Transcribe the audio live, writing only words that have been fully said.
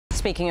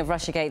Speaking of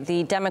Russiagate,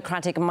 the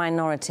Democratic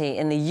minority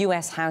in the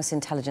US House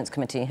Intelligence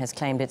Committee has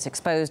claimed it's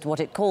exposed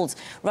what it calls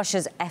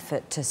Russia's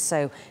effort to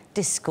sow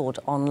discord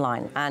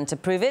online. And to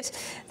prove it,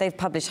 they've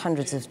published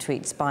hundreds of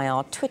tweets by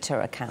our Twitter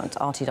account,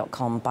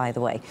 RT.com, by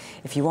the way.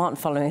 If you aren't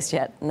following us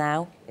yet,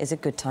 now is a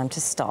good time to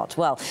start.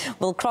 Well,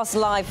 we'll cross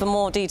live for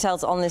more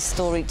details on this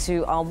story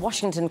to our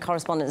Washington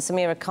correspondent,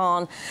 Samira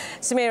Khan.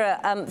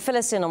 Samira, fill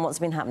us in on what's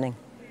been happening.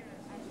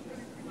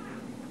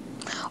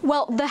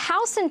 Well, the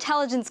House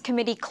Intelligence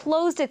Committee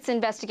closed its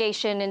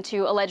investigation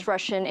into alleged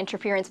Russian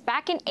interference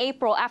back in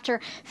April after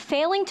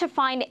failing to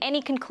find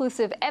any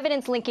conclusive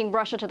evidence linking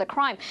Russia to the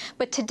crime.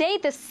 But today,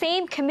 the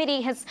same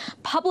committee has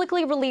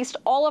publicly released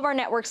all of our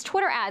network's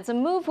Twitter ads, a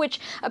move which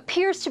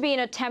appears to be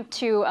an attempt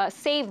to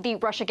save the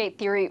Russiagate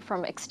theory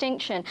from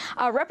extinction.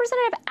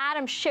 Representative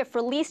Adam Schiff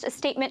released a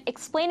statement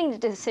explaining the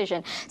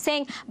decision,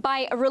 saying,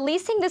 by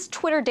releasing this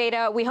Twitter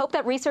data, we hope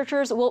that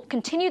researchers will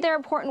continue their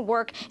important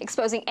work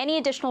exposing any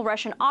additional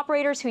Russian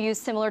operators who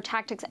use similar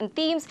tactics and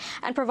themes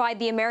and provide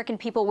the American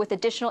people with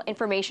additional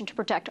information to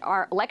protect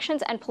our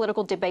elections and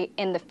political debate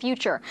in the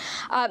future.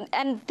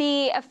 And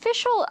the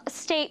official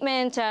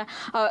statement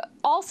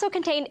also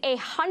contained a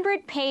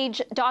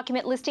 100-page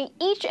document listing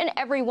each and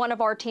every one of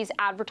RT's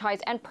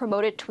advertised and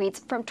promoted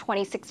tweets from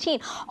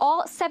 2016, all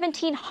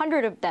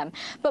 1,700 of them.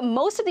 But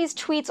most of these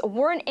tweets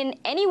weren't in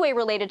any way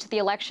related to the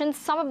election,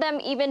 some of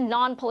them even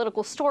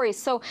non-political stories.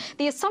 So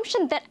the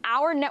assumption that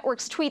our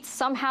network's tweets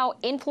somehow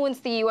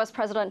influenced the U.S.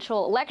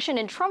 presidential election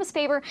in Trump's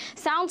favor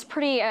sounds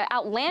pretty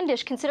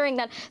outlandish, considering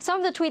that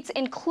some of the tweets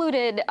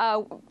included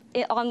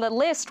on the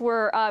list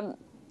were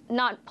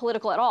not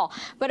political at all.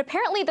 But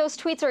apparently those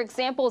tweets are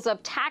examples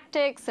of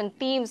tactics and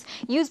themes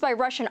used by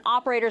Russian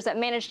operators that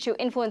managed to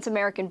influence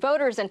American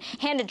voters and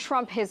handed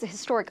Trump his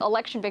historic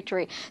election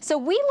victory. So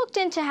we looked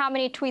into how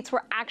many tweets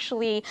were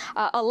actually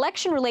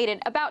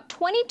election-related, about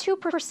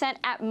 22%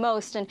 at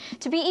most. And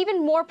to be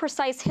even more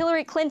precise,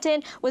 Hillary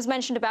Clinton was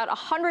mentioned about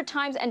 100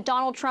 times and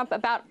Donald Trump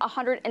about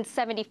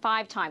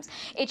 175 times.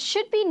 It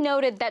should be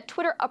noted that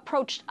Twitter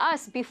approached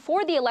us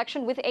before the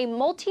election with a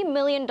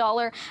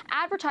multi-million-dollar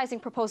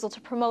advertising proposal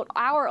to promote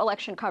our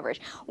election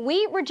coverage.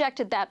 We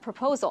rejected that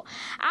proposal.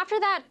 After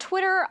that,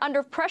 Twitter,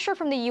 under pressure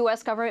from the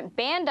U.S. government,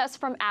 banned us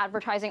from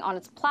advertising on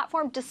its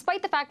platform,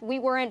 despite the fact we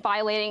weren't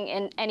violating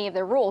in any of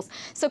their rules.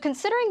 So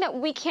considering that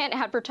we can't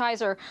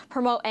advertise or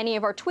promote any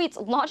of our tweets,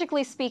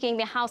 logically speaking,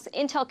 the House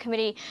Intel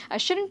Committee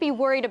shouldn't be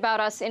worried about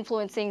us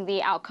influencing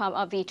the outcome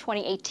of the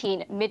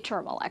 2018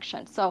 midterm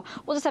election. So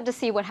we'll just have to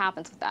see what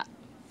happens with that.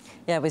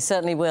 Yeah, we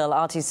certainly will.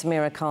 RT's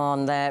Samira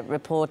Khan there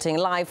reporting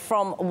live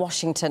from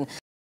Washington.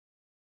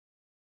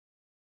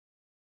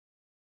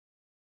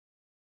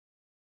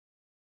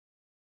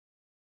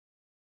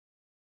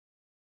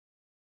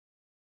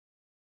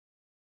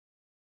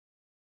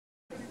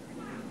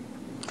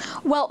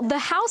 Well, the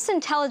House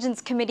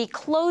Intelligence Committee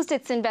closed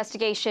its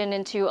investigation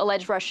into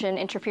alleged Russian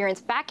interference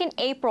back in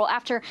April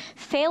after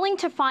failing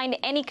to find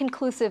any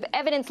conclusive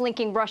evidence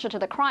linking Russia to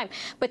the crime.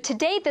 But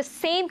today, the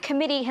same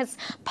committee has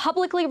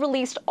publicly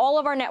released all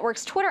of our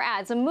network's Twitter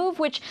ads, a move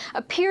which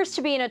appears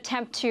to be an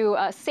attempt to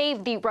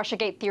save the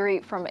Russiagate theory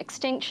from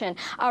extinction.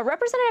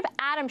 Representative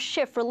Adam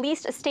Schiff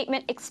released a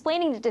statement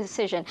explaining the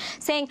decision,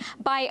 saying,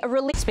 by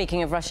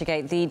Speaking of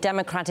Russiagate, the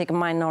Democratic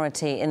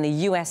minority in the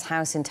US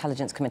House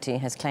Intelligence Committee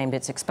has claimed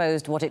it's exposed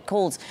what it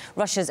calls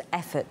Russia's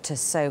effort to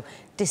sow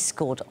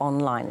discord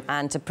online.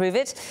 And to prove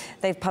it,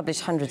 they've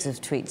published hundreds of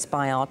tweets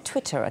by our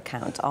Twitter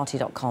account,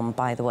 RT.com,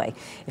 by the way.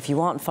 If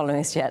you aren't following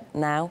us yet,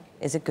 now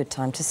is a good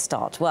time to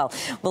start. Well,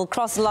 we'll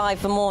cross live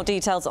for more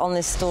details on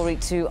this story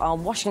to our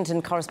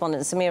Washington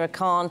correspondent, Samira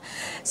Khan.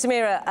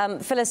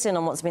 Samira, fill us in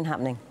on what's been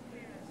happening.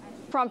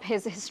 Trump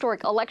his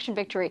historic election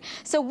victory.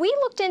 So we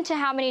looked into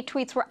how many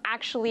tweets were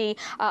actually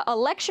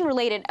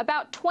election-related,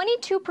 about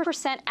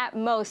 22% at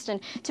most.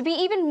 And to be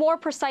even more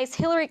precise,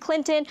 Hillary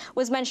Clinton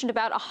was mentioned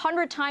about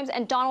 100 times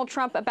and Donald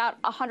Trump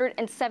about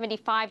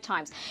 175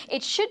 times.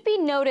 It should be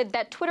noted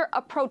that Twitter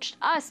approached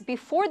us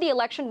before the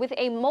election with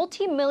a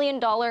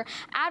multi-million-dollar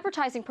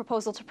advertising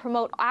proposal to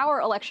promote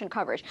our election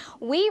coverage.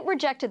 We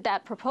rejected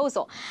that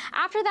proposal.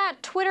 After that,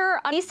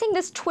 Twitter, releasing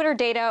this Twitter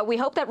data, we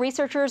hope that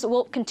researchers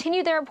will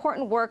continue their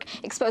important work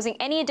exposing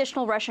any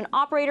additional Russian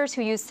operators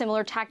who use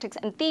similar tactics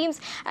and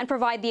themes and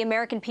provide the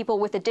American people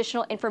with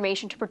additional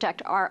information to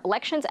protect our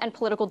elections and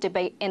political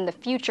debate in the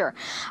future.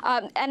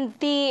 And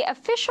the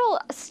official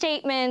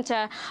statement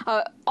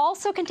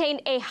also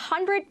contained a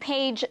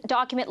 100-page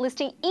document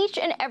listing each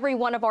and every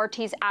one of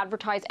RT's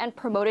advertised and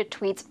promoted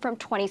tweets from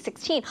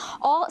 2016,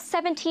 all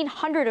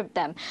 1,700 of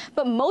them.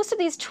 But most of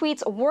these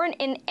tweets weren't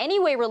in any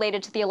way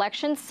related to the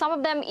election, some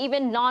of them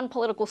even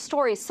non-political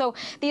stories. So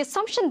the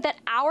assumption that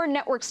our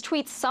network's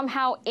tweets somehow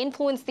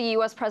influenced the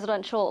U.S.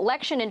 presidential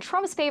election in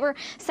Trump's favor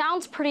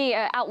sounds pretty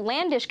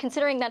outlandish,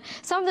 considering that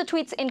some of the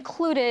tweets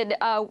included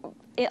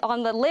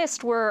on the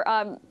list were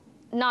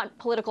not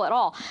political at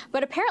all.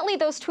 But apparently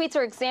those tweets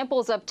are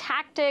examples of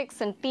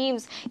tactics and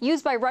themes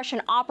used by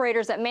Russian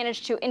operators that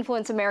managed to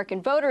influence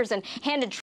American voters and handed